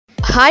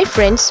Hi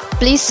friends,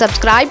 please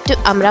subscribe to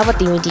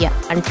Amaravathi Media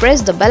and press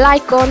the bell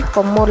icon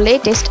for more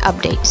latest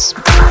updates.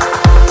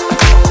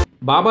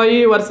 బాబాయి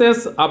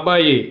versus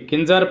అబ్బాయి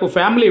Kinjarapu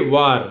family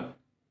war.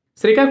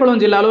 Srikakulam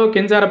జిల్లాలో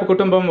కింజారపు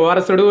కుటుంబం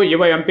వారసుడు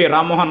యువ MP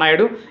Rammohan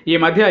Naidu ఈ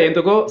మధ్య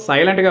ఎందుకో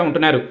సైలెంట్గా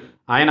ఉంటున్నారు.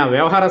 ఆయన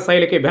వ్యవహార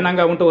శైలికి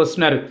భిన్నంగా ఉంటూ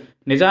వస్తున్నారు.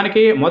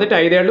 నిజానికి మొదటి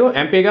 5 ఏళ్లు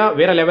ఎంపీగా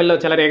వేరే లెవెల్లో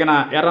చెలరేగిన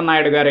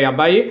ఎర్రన్నాయుడు గారి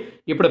అబ్బాయి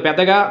ఇప్పుడు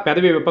పెద్దగా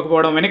పెదవి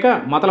విప్పకపోవడం వెనుక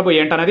మతలబు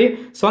ఏంటన్నది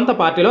సొంత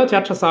పార్టీలో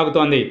చర్చ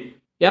సాగుతోంది.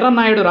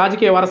 ఎర్రన్నాయుడు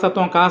రాజకీయ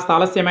వారసత్వం కాస్త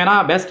ఆలస్యమైన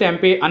బెస్ట్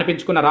ఎంపీ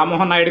అనిపించుకున్న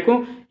రామ్మోహన్ నాయుడుకు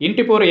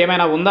ఇంటిపోరు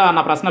ఏమైనా ఉందా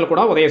అన్న ప్రశ్నలు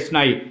కూడా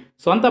ఉదయిస్తున్నాయి.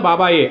 సొంత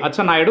బాబాయి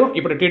అచ్చెన్నాయుడు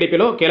ఇప్పుడు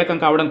టీడీపీలో కీలకం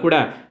కావడం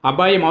కూడా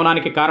అబ్బాయి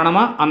మౌనానికి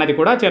కారణమా అన్నది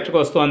కూడా చర్చకు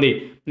వస్తోంది.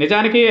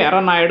 నిజానికి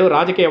ఎర్రన్నాయుడు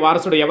రాజకీయ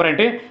వారసుడు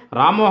ఎవరంటే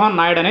రామ్మోహన్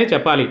నాయుడనే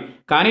చెప్పాలి.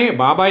 కానీ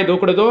బాబాయి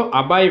దూకుడుతో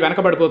అబ్బాయి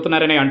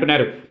వెనకబడిపోతున్నారని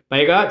అంటున్నారు.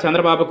 పైగా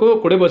చంద్రబాబుకు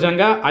కుడి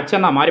భుజంగా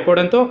అచ్చెన్న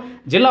మారిపోవడంతో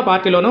జిల్లా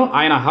పార్టీలోనూ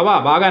ఆయన హవా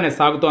బాగానే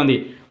సాగుతోంది.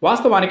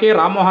 వాస్తవానికి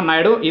రామ్మోహన్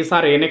నాయుడు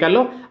ఈసారి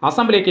ఎన్నికల్లో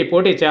అసెంబ్లీకి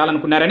పోటీ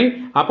చేయాలనుకున్నారని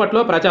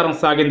అప్పట్లో ప్రచారం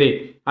సాగింది.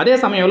 అదే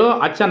సమయంలో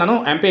అచ్చెన్నను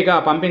ఎంపీగా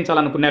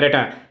పంపించాలనుకున్నారట.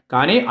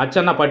 కానీ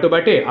అచ్చెన్న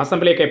పట్టుబట్టి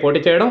అసెంబ్లీకే పోటీ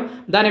చేయడం,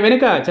 దాని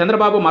వెనుక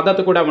చంద్రబాబు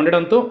మద్దతు కూడా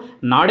ఉండడంతో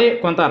నాడే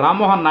కొంత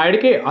రామ్మోహన్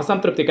నాయుడికి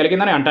అసంతృప్తి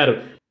కలిగిందని అంటారు.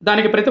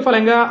 దానికి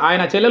ప్రతిఫలంగా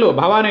ఆయన చెల్లెలు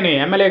భవానీని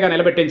ఎమ్మెల్యేగా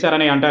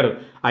నిలబెట్టించారని అంటారు.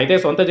 అయితే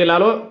సొంత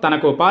జిల్లాలో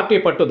తనకు పార్టీ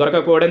పట్టు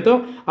దొరకకపోవడంతో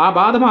ఆ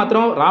బాధ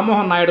మాత్రం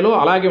రామ్మోహన్ నాయుడులో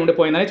అలాగే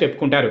ఉండిపోయిందని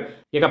చెప్పుకుంటారు.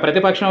 ఇక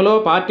ప్రతిపక్షంలో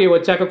పార్టీ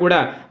వచ్చాక కూడా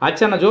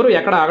అచ్చెన్న జోరు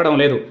ఎక్కడ ఆగడం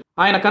లేదు.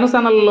 ఆయన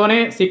కనుసన్నలలోనే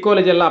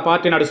సిక్కోలు జిల్లా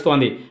పార్టీ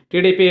నడుస్తోంది.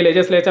 టీడీపీ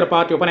లెజిస్లేచర్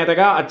పార్టీ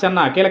ఉపనేతగా అచ్చెన్న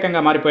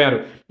కీలకంగా మారిపోయారు.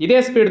 ఇదే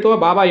స్పీడ్తో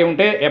బాబాయి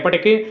ఉంటే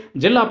ఎప్పటికీ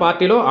జిల్లా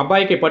పార్టీలో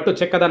అబ్బాయికి పట్టు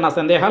చిక్కదన్న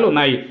సందేహాలు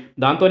ఉన్నాయి.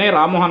 దాంతోనే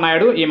రామ్మోహన్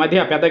నాయుడు ఈ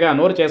మధ్య పెద్దగా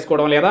నోరు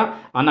చేసుకోవడం లేదా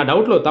అన్న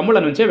డౌట్లు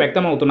తమ్ముళ్ల నుంచే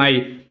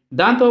వ్యక్తమవుతున్నాయి.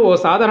 దాంతో ఓ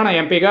సాధారణ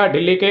ఎంపీగా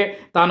ఢిల్లీకే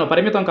తాను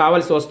పరిమితం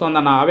కావాల్సి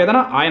వస్తోందన్న ఆవేదన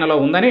ఆయనలో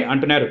ఉందని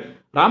అంటున్నారు.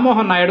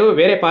 రామ్మోహన్ నాయుడు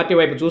వేరే పార్టీ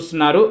వైపు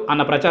చూస్తున్నారు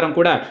అన్న ప్రచారం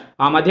కూడా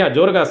ఆ మధ్య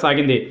జోరుగా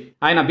సాగింది.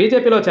 ఆయన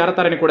బీజేపీలో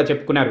చేరతారని కూడా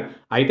చెప్పుకున్నారు.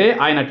 అయితే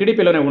ఆయన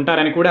టీడీపీలోనే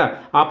ఉంటారని కూడా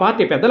ఆ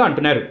పార్టీ పెద్దలు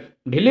అంటున్నారు.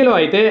 ఢిల్లీలో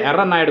అయితే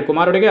ఎర్రన్నాయుడు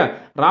కుమారుడిగా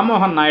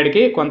రామ్మోహన్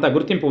నాయుడికి కొంత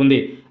గుర్తింపు ఉంది.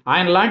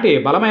 ఆయన లాంటి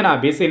బలమైన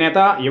బీసీ నేత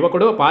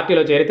యువకుడు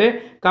పార్టీలో చేరితే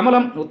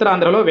కమలం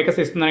ఉత్తరాంధ్రలో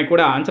వికసిస్తుందని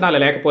కూడా అంచనాలు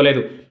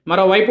లేకపోలేదు.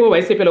 మరోవైపు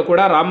వైసీపీలో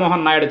కూడా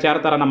రామ్మోహన్ నాయుడు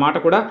చేరతారన్న మాట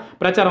కూడా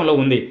ప్రచారంలో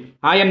ఉంది.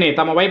 ఆయన్ని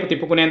తమ వైపు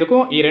తిప్పుకునేందుకు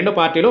ఈ 2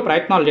 పార్టీలు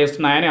ప్రయత్నాలు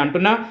చేస్తున్నాయని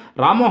అంటున్నా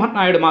రామ్మోహన్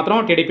నాయుడు మాత్రం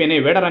టీడీపీని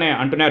వీడరని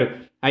అంటున్నారు.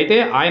 అయితే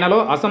ఆయనలో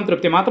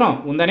అసంతృప్తి మాత్రం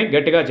ఉందని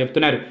గట్టిగా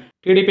చెప్తున్నారు.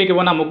 టీడీపీకి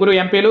ఉన్న 3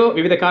 ఎంపీలు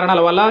వివిధ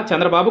కారణాల వల్ల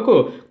చంద్రబాబుకు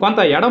కొంత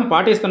ఎడం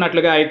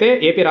పాటిస్తున్నట్లుగా అయితే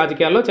ఏపీ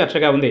రాజకీయాల్లో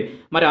చర్చగా ఉంది.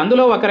 మరి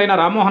అందులో ఒకరైన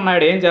రామ్మోహన్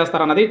నాయుడు ఏం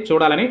చేస్తారన్నది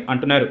చూడాలని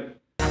అంటున్నారు.